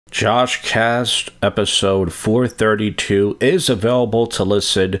JoshCast episode 432 is available to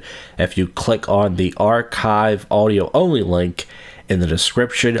listen if you click on the archive audio only link in the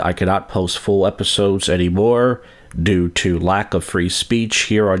description. I cannot post full episodes anymore due to lack of free speech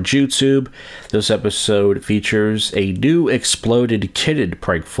here on YouTube. This episode features a new exploded kitten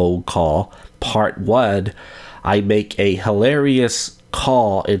prank phone call, part 1. I make a hilarious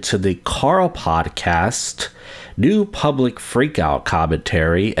call into the Carl podcast, new public freakout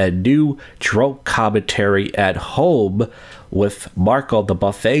commentary, and new drunk commentary at home with Marco the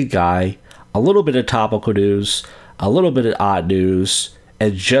Buffet Guy, a little bit of topical news, a little bit of odd news,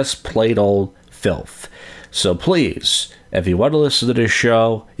 and just plain old filth. So please, if you want to listen to this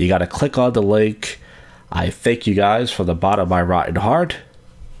show, you got to click on the link. I thank you guys from the bottom of my rotten heart.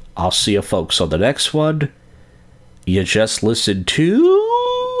 I'll see you folks on the next one. You just listened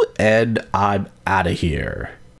to, and I'm out of here.